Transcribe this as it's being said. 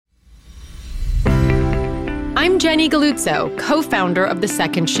I'm Jenny Galuzzo, co-founder of The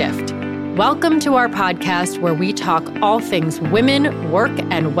Second Shift. Welcome to our podcast where we talk all things women, work,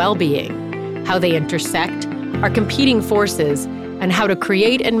 and well-being, how they intersect, our competing forces, and how to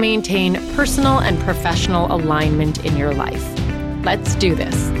create and maintain personal and professional alignment in your life. Let's do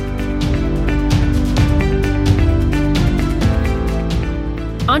this.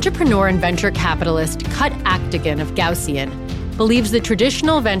 Entrepreneur and venture capitalist Akdogan of Gaussian believes the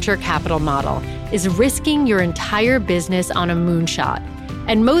traditional venture capital model is risking your entire business on a moonshot,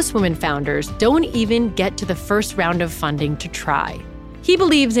 and most women founders don't even get to the first round of funding to try. He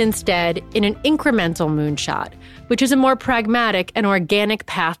believes instead in an incremental moonshot, which is a more pragmatic and organic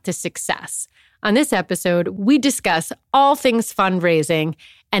path to success. On this episode, we discuss all things fundraising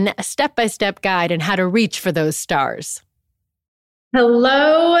and a step-by-step guide on how to reach for those stars.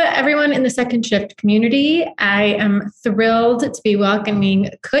 Hello, everyone in the Second Shift community. I am thrilled to be welcoming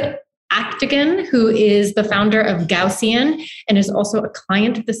Akdogan, who is the founder of Gaussian and is also a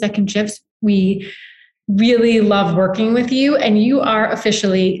client of the Second Shift. We really love working with you, and you are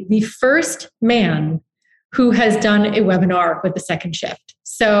officially the first man who has done a webinar with the Second Shift.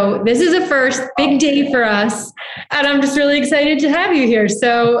 So this is a first big day for us, and I'm just really excited to have you here.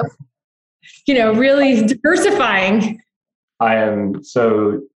 So, really diversifying. I am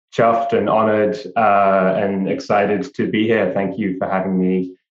so chuffed and honored and excited to be here. Thank you for having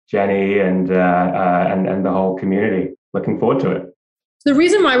me, Jenny, and the whole community. Looking forward to it. The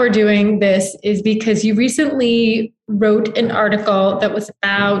reason why we're doing this is because you recently wrote an article that was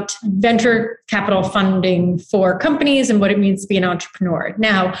about venture capital funding for companies and what it means to be an entrepreneur.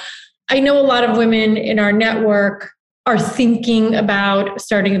 Now, I know a lot of women in our network are thinking about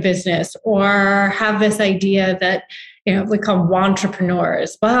starting a business or have this idea that we call them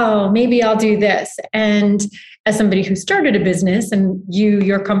entrepreneurs. Well, maybe I'll do this. And as somebody who started a business and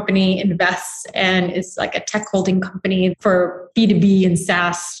your company invests and is like a tech holding company for B2B and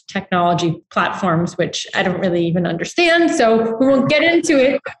SaaS technology platforms, which I don't really even understand. So we won't get into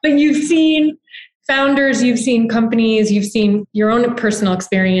it, but you've seen founders, you've seen companies, you've seen your own personal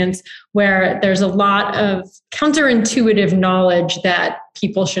experience where there's a lot of counterintuitive knowledge that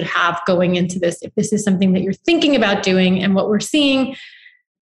people should have going into this. If this is something that you're thinking about doing, and what we're seeing,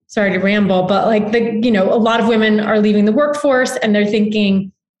 sorry to ramble, but a lot of women are leaving the workforce and they're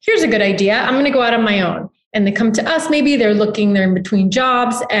thinking, here's a good idea. I'm going to go out on my own. And they come to us, maybe they're in between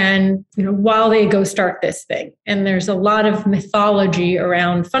jobs and, while they go start this thing. And there's a lot of mythology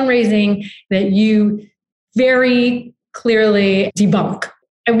around fundraising that you very clearly debunk.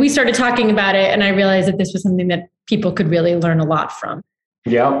 And we started talking about it, and I realized that this was something that people could really learn a lot from.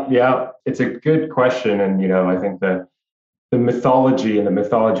 Yeah. It's a good question. And, I think the mythology and the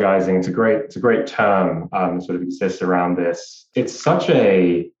mythologizing, it's a great term that sort of exists around this. It's such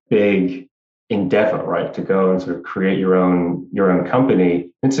a big endeavor, right? To go and sort of create your own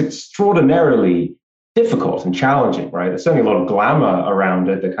company. It's extraordinarily difficult and challenging, right? There's certainly a lot of glamour around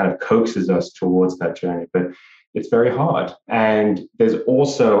it that kind of coaxes us towards that journey, but it's very hard. And there's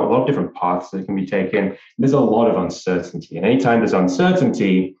also a lot of different paths that can be taken. There's a lot of uncertainty. And anytime there's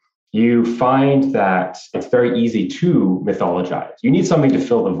uncertainty, you find that it's very easy to mythologize. You need something to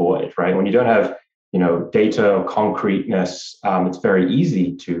fill the void, right? When you don't have data or concreteness, it's very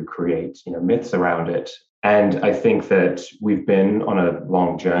easy to create, myths around it. And I think that we've been on a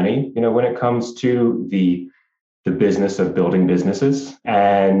long journey, when it comes to the business of building businesses.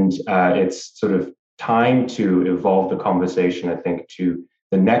 And it's sort of time to evolve the conversation, I think, to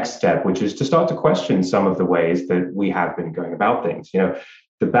the next step, which is to start to question some of the ways that we have been going about things.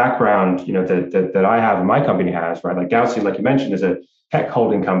 The background, that I have and my company has, right? Like Gaussian, like you mentioned, is a tech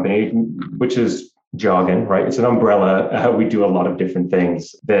holding company, which is jargon, right? It's an umbrella. We do a lot of different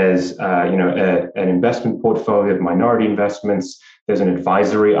things. There's, an investment portfolio of minority investments. There's an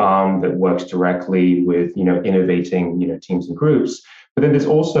advisory arm that works directly with, innovating, teams and groups. But then there's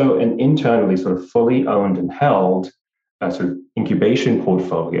also an internally sort of fully owned and held sort of incubation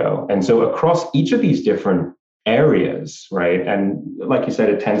portfolio. And so across each of these different areas, right? And like you said,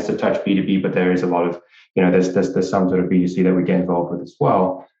 it tends to touch B2B, but there is a lot of, there's some sort of B2C that we get involved with as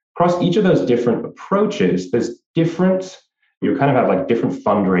well. Across each of those different approaches, you kind of have like different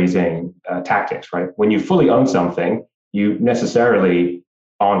fundraising tactics, right? When you fully own something, you necessarily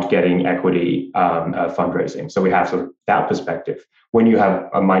aren't getting equity fundraising. So we have sort of that perspective. When you have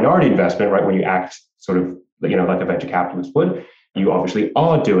a minority investment, right? When you act sort of, like a venture capitalist would, you obviously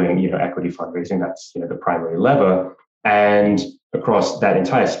are doing, equity fundraising. That's, the primary lever. And across that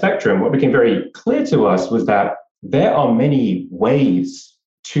entire spectrum, what became very clear to us was that there are many ways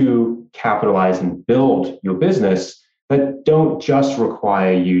to capitalize and build your business that don't just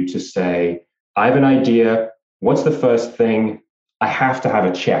require you to say, I have an idea, what's the first thing? I have to have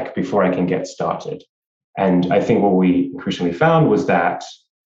a check before I can get started. And I think what we increasingly found was that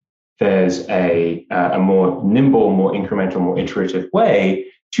there's a more nimble, more incremental, more iterative way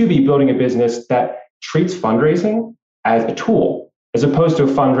to be building a business that treats fundraising as a tool, as opposed to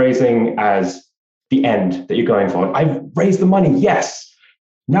fundraising as the end that you're going for. I've raised the money, yes.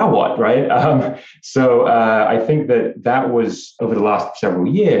 Now what, right? So I think that was, over the last several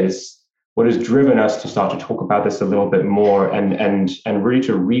years, what has driven us to start to talk about this a little bit more and really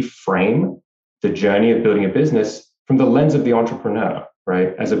to reframe the journey of building a business from the lens of the entrepreneur,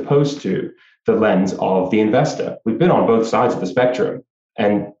 right? As opposed to the lens of the investor. We've been on both sides of the spectrum,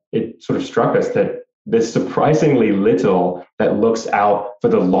 and it sort of struck us that there's surprisingly little that looks out for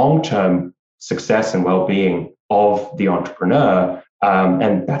the long-term success and well-being of the entrepreneur.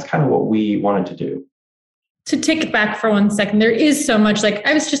 And that's kind of what we wanted to do. To take it back for 1 second, there is so much. Like,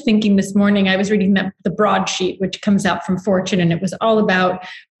 I was just thinking this morning, I was reading the broadsheet, which comes out from Fortune, and it was all about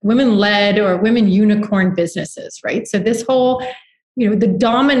women-led or women unicorn businesses, right? So this whole, the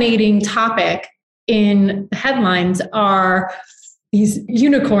dominating topic in the headlines are these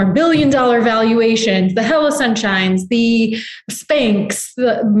unicorn billion-dollar valuations, the Hello Sunshines, the Spanx,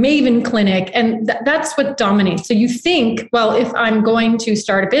 the Maven Clinic, and that's what dominates. So you think, well, if I'm going to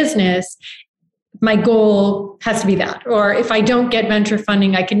start a business, my goal has to be that. Or if I don't get venture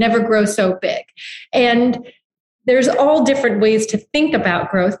funding, I can never grow so big. And there's all different ways to think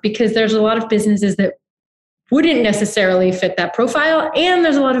about growth, because there's a lot of businesses that wouldn't necessarily fit that profile. And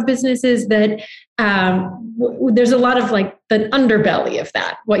there's a lot of businesses that there's a lot of like the underbelly of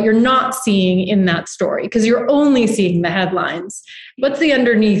that, what you're not seeing in that story, because you're only seeing the headlines. What's the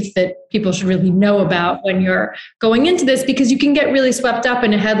underneath that people should really know about when you're going into this? Because you can get really swept up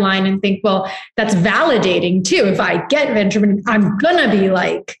in a headline and think, well, that's validating too. If I get venture money, I'm going to be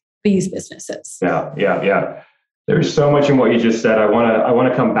like these businesses. Yeah. There's so much in what you just said. I want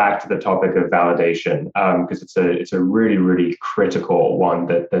to come back to the topic of validation, because it's a really, really critical one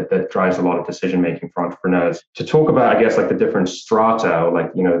that drives a lot of decision making for entrepreneurs. To talk about, I guess, like the different strata,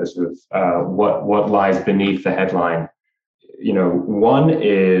 like the sort of what lies beneath the headline. One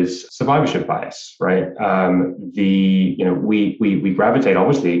is survivorship bias, right? We gravitate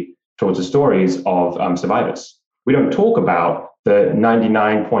obviously towards the stories of survivors. We don't talk about the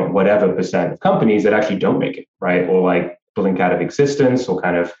 99 point whatever percent of companies that actually don't make it, right? Or like blink out of existence, or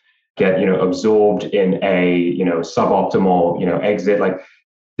kind of get, absorbed in a, suboptimal, exit. Like,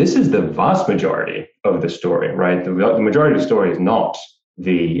 this is the vast majority of the story, right? The majority of the story is not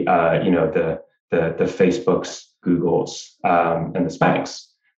the Facebooks, Googles, and the Spanx.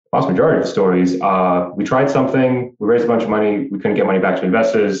 The vast majority of the stories are, we tried something, we raised a bunch of money, we couldn't get money back to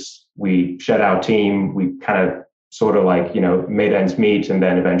investors, we shed our team, we kind of sort of like, made ends meet. And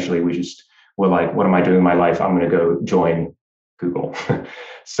then eventually we just were like, what am I doing in my life? I'm going to go join Google.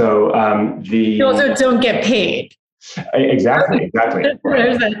 So you also don't get paid. Exactly.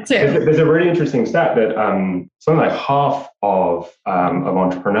 There's that too. There's a really interesting stat that something like half of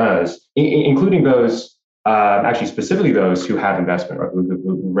entrepreneurs, including those, actually specifically those who have investment, right,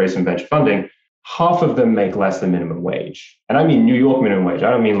 who raise some venture funding, half of them make less than minimum wage. And I mean New York minimum wage. I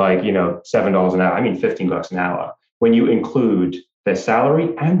don't mean like, $7 an hour. I mean $15 an hour. When you include their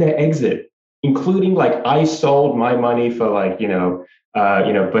salary and their exit, including like, I sold my money for like,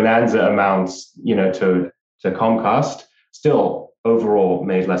 bonanza amounts, to Comcast, still overall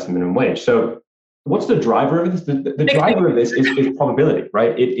made less than minimum wage. So what's the driver of this? The driver of this is probability,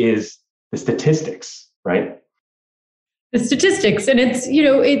 right? It is the statistics, right? The statistics. And it's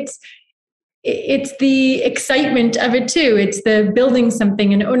the excitement of it too. It's the building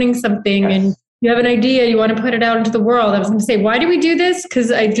something and owning something. Yes. And you have an idea, you want to put it out into the world. I was going to say, why do we do this?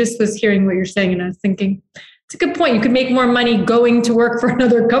 Because I just was hearing what you're saying, and I was thinking, it's a good point. You could make more money going to work for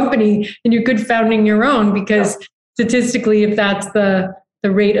another company than you could founding your own, because statistically, if that's the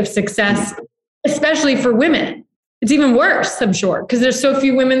rate of success, especially for women, it's even worse, I'm sure, because there's so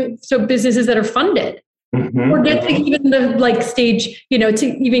few women, so businesses that are funded. Mm-hmm. Or get to even the like stage, to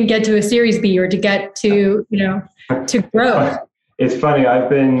even get to a Series B, or to get to, to grow. It's funny. I've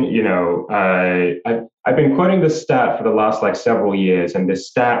been, I've been quoting this stat for the last like several years, and this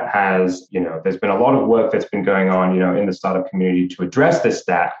stat has, there's been a lot of work that's been going on, in the startup community to address this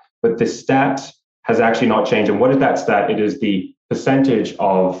stat, but this stat has actually not changed. And what is that stat? It is the percentage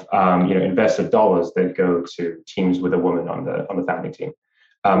of, invested dollars that go to teams with a woman on the founding team,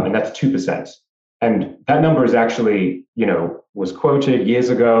 and that's 2%. And that number is actually, was quoted years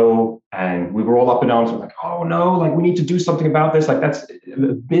ago, and we were all up in arms. We're like, oh no, like we need to do something about this. Like that's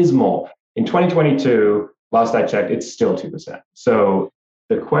abysmal. In 2022, last I checked, it's still 2%. So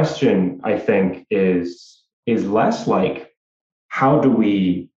the question, I think, is is less like, how do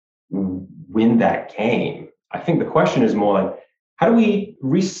we win that game? I think the question is more like, how do we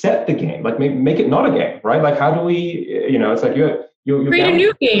reset the game? Like make it not a game, right? Like how do we, it's like you're create a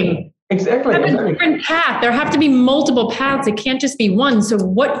new game. Exactly. Have a different path. There have to be multiple paths. It can't just be one. So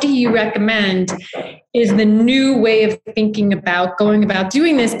what do you recommend is the new way of thinking about going about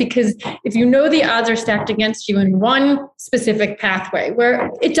doing this? Because if you know the odds are stacked against you in one specific pathway where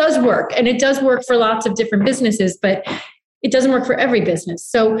it does work, and it does work for lots of different businesses, but it doesn't work for every business.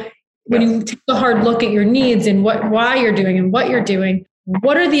 So when you take a hard look at your needs and why you're doing and what you're doing,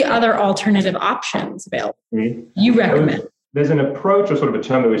 what are the other alternative options available you recommend? There's an approach or sort of a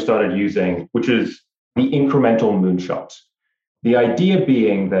term that we started using, which is the incremental moonshot. The idea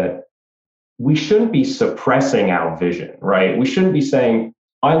being that we shouldn't be suppressing our vision, right? We shouldn't be saying,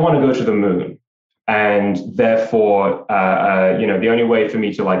 I want to go to the moon. And therefore, the only way for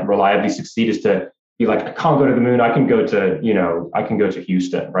me to like reliably succeed is to be like, I can't go to the moon. I can go to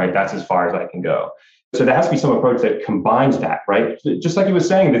Houston, right? That's as far as I can go. So there has to be some approach that combines that, right? Just like you were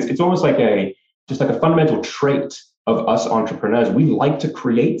saying, it's almost like a fundamental trait of us entrepreneurs. We like to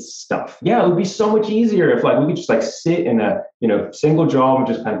create stuff. Yeah, it would be so much easier if like we could just like sit in a single job and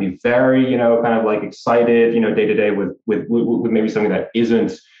just kind of be very kind of like excited day to day with maybe something that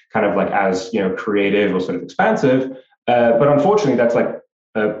isn't kind of like as creative or sort of expansive. But unfortunately, that's like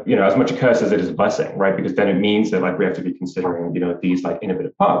as much a curse as it is a blessing, right? Because then it means that like we have to be considering these like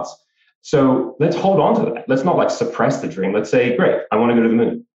innovative paths. So let's hold on to that. Let's not like suppress the dream. Let's say, great, I want to go to the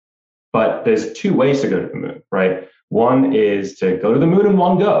moon. But there's two ways to go to the moon, right? One is to go to the moon in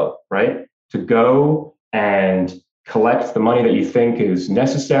one go, right? To go and collect the money that you think is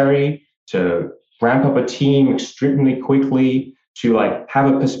necessary, to ramp up a team extremely quickly, to like have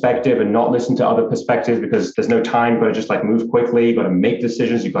a perspective and not listen to other perspectives because there's no time. You've got to just like move quickly. You've got to make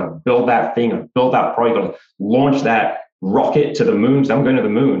decisions. You've got to build that thing, and build that product, you've got to launch that rocket to the moon. So I'm going to the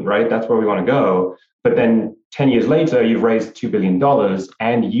moon, right? That's where we want to go. But then 10 years later, you've raised $2 billion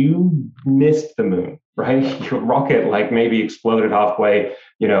and you missed the moon, right? Your rocket like maybe exploded halfway,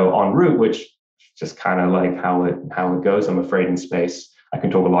 en route, which is just kind of like how it goes, I'm afraid, in space. I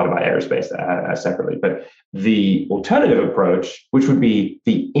can talk a lot about aerospace separately, but the alternative approach, which would be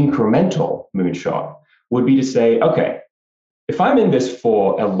the incremental moonshot, would be to say, okay, if I'm in this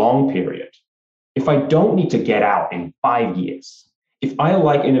for a long period, if I don't need to get out in 5 years, if I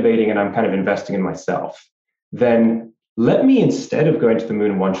like innovating and I'm kind of investing in myself, then let me, instead of going to the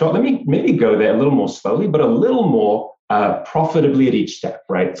moon in one shot, let me maybe go there a little more slowly, but a little more profitably at each step,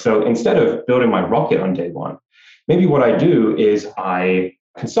 right? So instead of building my rocket on day one, maybe what I do is I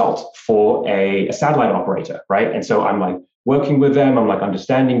consult for a satellite operator, right? And so I'm like working with them, I'm like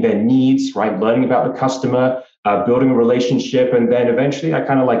understanding their needs, right? Learning about the customer, building a relationship, and then eventually I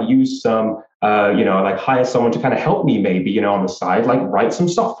kind of like use some like hire someone to kind of help me maybe, on the side, like write some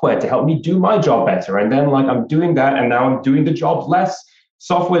software to help me do my job better. And then like I'm doing that and now I'm doing the job less.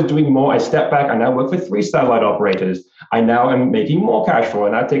 Software is doing more. I step back. I now work with 3 satellite operators. I now am making more cash flow.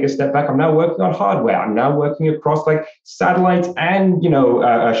 And I take a step back. I'm now working on hardware. I'm now working across like satellites and,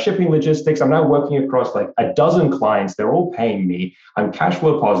 shipping logistics. I'm now working across like a dozen clients. They're all paying me. I'm cash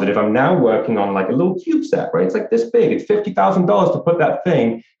flow positive. I'm now working on like a little CubeSat, right? It's like this big. It's $50,000 to put that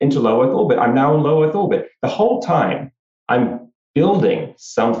thing into low Earth orbit. I'm now in low Earth orbit. The whole time I'm building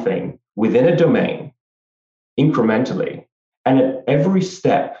something within a domain incrementally. And at every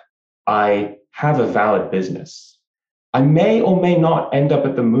step, I have a valid business. I may or may not end up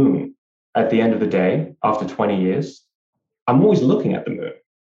at the moon at the end of the day after 20 years. I'm always looking at the moon.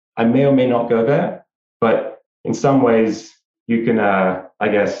 I may or may not go there, but in some ways, you can,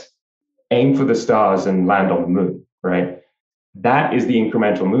 aim for the stars and land on the moon, right? That is the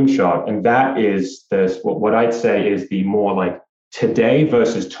incremental moonshot. And that is what I'd say is the more like today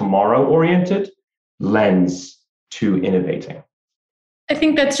versus tomorrow oriented lens to innovating. I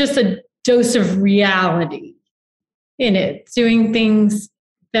think that's just a dose of reality in it, doing things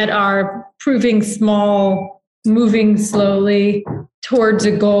that are proving small, moving slowly towards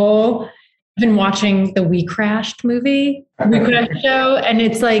a goal. I've been watching the We Crashed movie, We Crashed show, and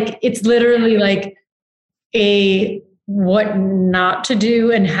it's literally like a what not to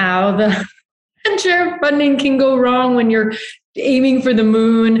do and how the venture funding can go wrong when you're aiming for the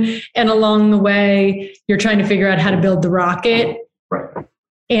moon and along the way you're trying to figure out how to build the rocket. Right.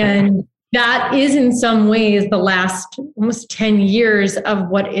 And that is in some ways the last almost 10 years of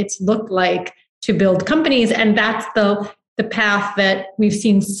what it's looked like to build companies. And that's the path that we've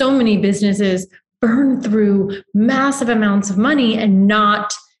seen so many businesses burn through massive amounts of money and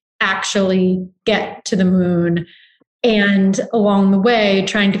not actually get to the moon. And along the way,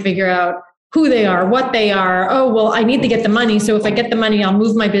 trying to figure out who they are, what they are. Oh, well, I need to get the money. So if I get the money, I'll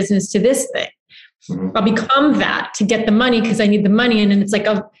move my business to this thing. Mm-hmm. I'll become that to get the money because I need the money. And then it's like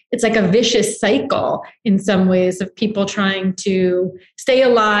a vicious cycle in some ways of people trying to stay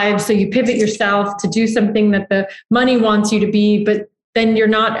alive. So you pivot yourself to do something that the money wants you to be, but then you're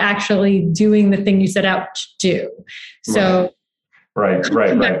not actually doing the thing you set out to do. So right.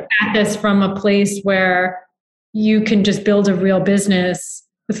 At this from a place where you can just build a real business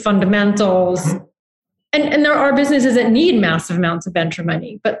with fundamentals. Mm-hmm. And there are businesses that need massive amounts of venture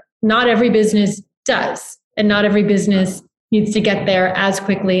money, but not every business does. And not every business needs to get there as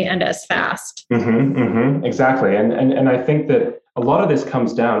quickly and as fast. Exactly. And I think that a lot of this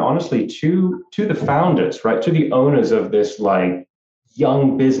comes down, honestly, to the founders, right? To the owners of this like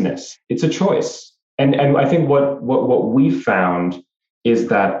young business. It's a choice. And I think what we found is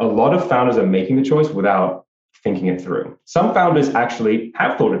that a lot of founders are making the choice without thinking it through. Some founders actually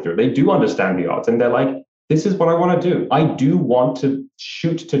have thought it through. They do understand the odds and they're like, this is what I want to do. I do want to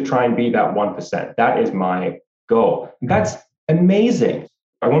shoot to try and be that 1%. That is my goal. That's amazing.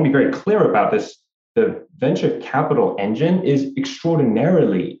 I want to be very clear about this. The venture capital engine is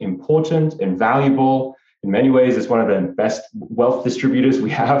extraordinarily important and valuable. In many ways, it's one of the best wealth distributors we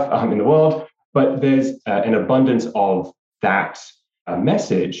have in the world. But there's an abundance of that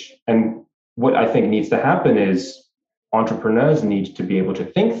message. And what I think needs to happen is entrepreneurs need to be able to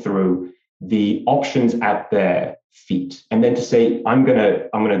think through the options at their feet, and then to say, I'm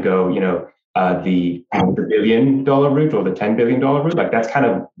gonna go, the $1 billion route or the $10 billion route. Like that's kind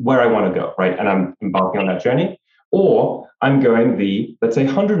of where I want to go, right? And I'm embarking on that journey. Or I'm going the, let's say,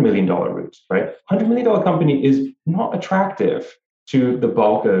 $100 million route, right? $100 million company is not attractive to the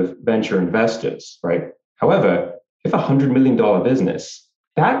bulk of venture investors, right? However, if a $100 million business,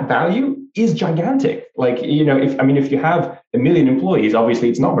 that value is gigantic. Like, if you have 1 million employees, obviously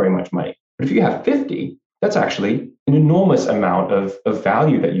it's not very much money. But if you have 50, that's actually an enormous amount of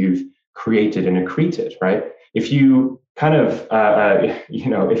value that you've created and accreted, right? If you kind of,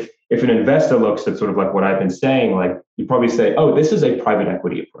 if an investor looks at sort of like what I've been saying, like you probably say, oh, this is a private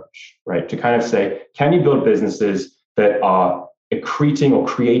equity approach, right? To kind of say, can you build businesses that are accreting or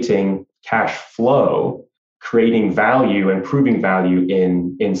creating cash flow, creating value and proving value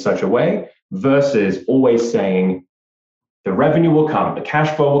in such a way, versus always saying the revenue will come, the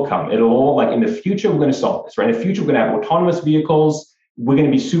cash flow will come. It'll all, like, in the future, we're going to solve this, right? In the future, we're going to have autonomous vehicles. We're going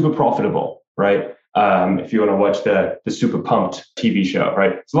to be super profitable, right? If you want to watch the Super Pumped TV show,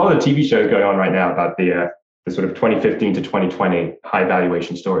 right? There's a lot of the TV shows going on right now about the sort of 2015 to 2020 high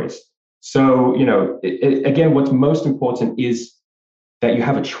valuation stories. So, again, what's most important is that you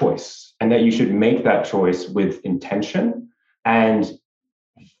have a choice and that you should make that choice with intention and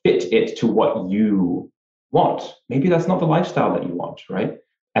fit it to what you want. Maybe that's not the lifestyle that you want, right?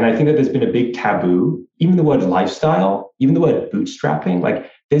 And I think that there's been a big taboo, even the word lifestyle, even the word bootstrapping,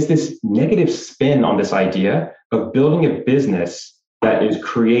 like there's this negative spin on this idea of building a business that is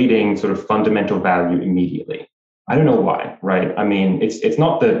creating sort of fundamental value immediately. I don't know why, right? I mean, it's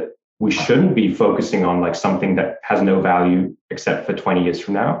not that we shouldn't be focusing on like something that has no value except for 20 years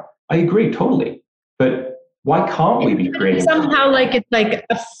from now. I agree totally. But why can't we be creating somehow like it's like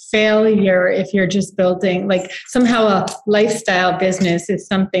a failure if you're just building, like somehow a lifestyle business is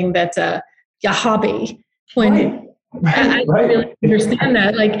something that's a hobby when I really understand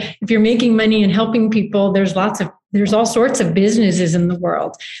that. Like if you're making money and helping people, there's all sorts of businesses in the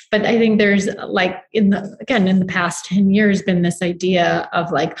world. But I think there's like in the past 10 years been this idea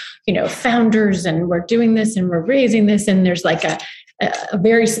of like, founders and we're doing this and we're raising this. And there's like a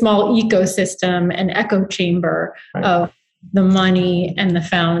very small ecosystem and echo chamber of the money and the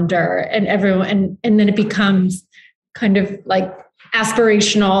founder and everyone. And then it becomes kind of like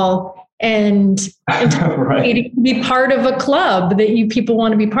aspirational and be part of a club that people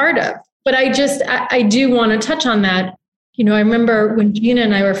want to be part of. But I do want to touch on that. I remember when Gina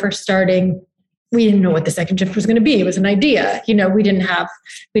and I were first starting, we didn't know what the second shift was going to be. It was an idea. We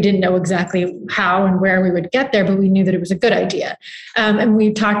didn't know exactly how and where we would get there, but we knew that it was a good idea. And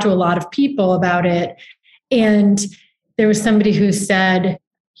we talked to a lot of people about it. And there was somebody who said,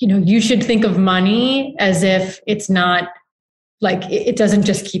 you should think of money as if it's not like, it doesn't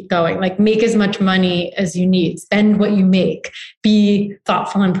just keep going. Like make as much money as you need, spend what you make, be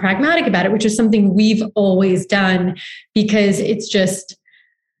thoughtful and pragmatic about it, which is something we've always done because it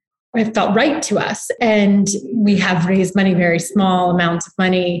felt right to us. And we have raised money, very small amounts of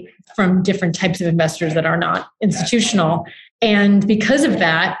money from different types of investors that are not institutional. And because of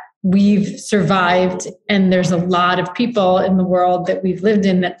that, we've survived. And there's a lot of people in the world that we've lived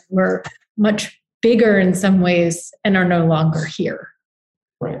in that were much bigger in some ways and are no longer here.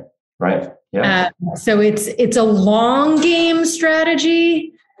 Right. Yeah. So it's a long game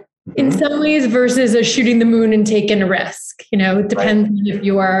strategy in some ways versus a shooting the moon and taking a risk. It depends on if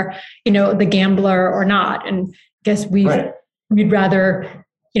you are, the gambler or not. And I guess we'd rather,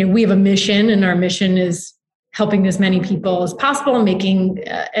 we have a mission, and our mission is helping as many people as possible and making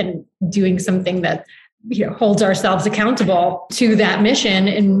and doing something that holds ourselves accountable to that mission,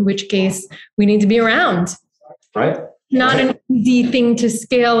 in which case we need to be around. Right. Not an easy thing to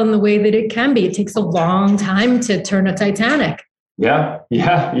scale in the way that it can be. It takes a long time to turn a Titanic. Yeah.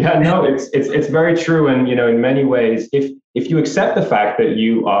 No, it's very true. And, in many ways, if you accept the fact that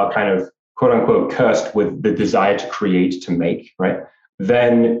you are kind of quote unquote cursed with the desire to create, to make, right,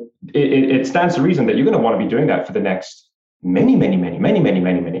 then it stands to reason that you're going to want to be doing that for the next many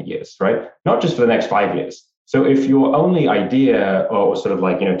years, right? Not just for the next 5 years. So if your only idea or sort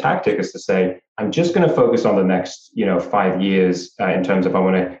of tactic is to say, I'm just going to focus on the next, 5 years in terms of I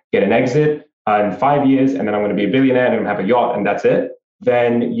want to get an exit in 5 years, and then I'm going to be a billionaire and I'm going to have a yacht and that's it,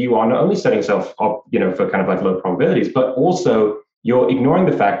 then you are not only setting yourself up, for kind of low probabilities, but also you're ignoring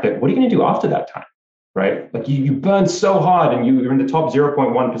the fact that what are you going to do after that time, right? You burn so hard and you're in the top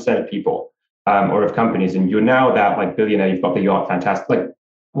 0.1% of people or of companies, and you're now that billionaire, you've got the yacht, fantastic.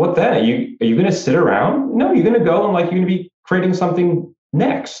 What then? Are you going to sit around? No, you're going to go and you're going to be creating something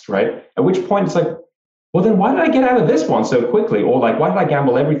next, right? At which point it's well, then why did I get out of this one so quickly? Or why did I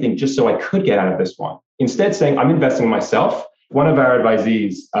gamble everything just so I could get out of this one? Instead saying, I'm investing in myself. One of our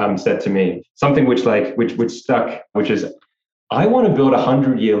advisees said to me something which stuck, which is, I want to build a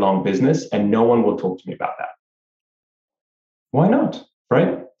 100-year-long business and no one will talk to me about that. Why not?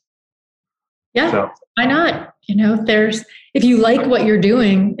 Right? Yeah, so, why not? If you like what you're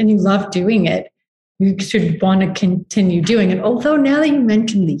doing and you love doing it, you should want to continue doing it. Although now that you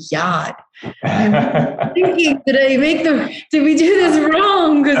mentioned the yacht, I'm thinking, did we do this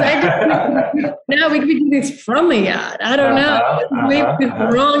wrong? Because now we can do this from a yacht. I don't know. Maybe it's the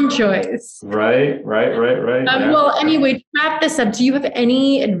wrong choice. Right. Yeah. Well, anyway, to wrap this up, do you have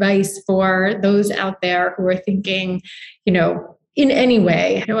any advice for those out there who are thinking, in any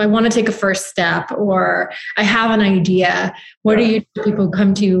way, I want to take a first step, or I have an idea? What do people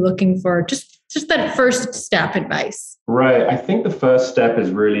come to you looking for? Just that first step advice. Right. I think the first step is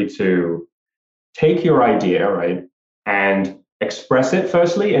really to take your idea, right, and express it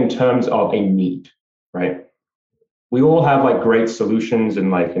firstly in terms of a need, right? We all have great solutions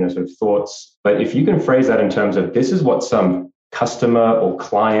and sort of thoughts, but if you can phrase that in terms of this is what some customer or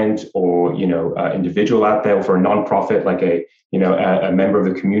client or individual out there, or for a nonprofit a member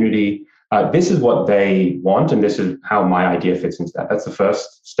of the community, this is what they want, and this is how my idea fits into that. That's the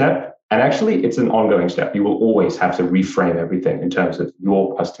first step. And actually, it's an ongoing step. You will always have to reframe everything in terms of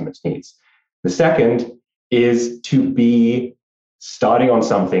your customers' needs. The second is to be starting on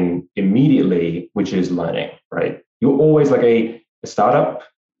something immediately, which is learning, right? You're always a startup.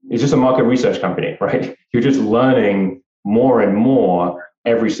 It's just a market research company, right? You're just learning more and more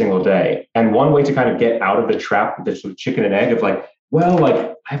every single day. And one way to kind of get out of the trap, the sort of chicken and egg of I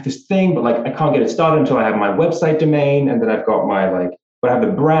have this thing, but I can't get it started until I have my website domain, and then I've got my but I have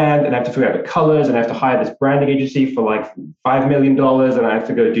the brand, and I have to figure out the colors, and I have to hire this branding agency for $5 million, and I have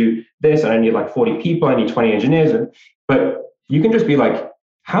to go do this, and I need 40 people, I need 20 engineers. But you can just be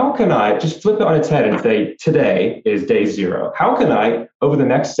how can I just flip it on its head and say, today is day 0. How can I, over the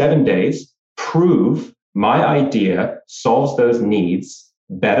next 7 days, prove my idea solves those needs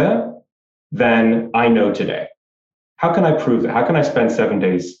better than I know today? How can I prove that? How can I spend 7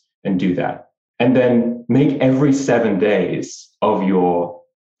 days and do that? And then make every 7 days of your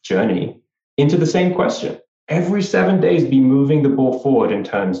journey into the same question. Every 7 days, be moving the ball forward in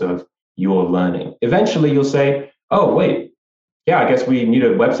terms of your learning. Eventually, you'll say, oh, wait, yeah, I guess we need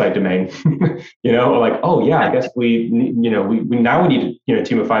a website domain, or oh, yeah, I guess we need a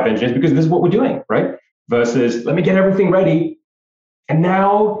team of 5 engineers because this is what we're doing, right? Versus, let me get everything ready. And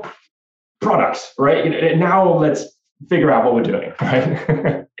now products, right? And now let's figure out what we're doing,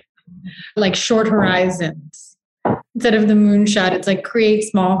 right? Short horizons. Instead of the moonshot, it's create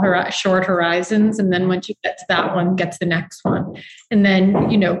small, short horizons. And then once you get to that one, get to the next one. And then,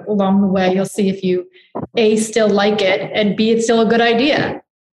 along the way, you'll see if you, A, still like it, and B, it's still a good idea.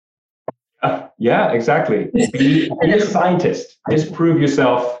 Yeah, exactly. Be a scientist. Disprove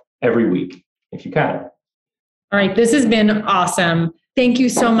yourself every week if you can. All right. This has been awesome. Thank you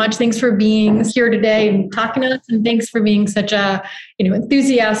so much. Thanks for being here today and talking to us. And thanks for being such a,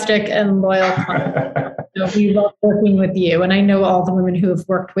 enthusiastic and loyal client. We love working with you. And I know all the women who have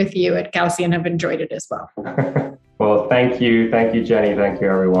worked with you at Gaussian have enjoyed it as well. Well, thank you. Thank you, Jenny. Thank you,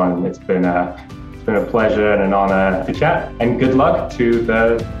 everyone. It's been been a pleasure and an honor to chat. And good luck to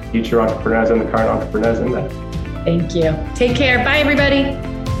the future entrepreneurs and the current entrepreneurs in there. Thank you. Take care. Bye, everybody.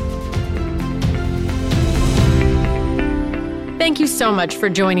 Thank you so much for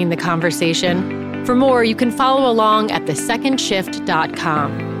joining the conversation. For more, you can follow along at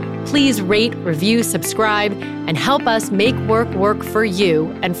thesecondshift.com. Please rate, review, subscribe, and help us make work for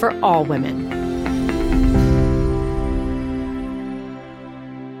you and for all women.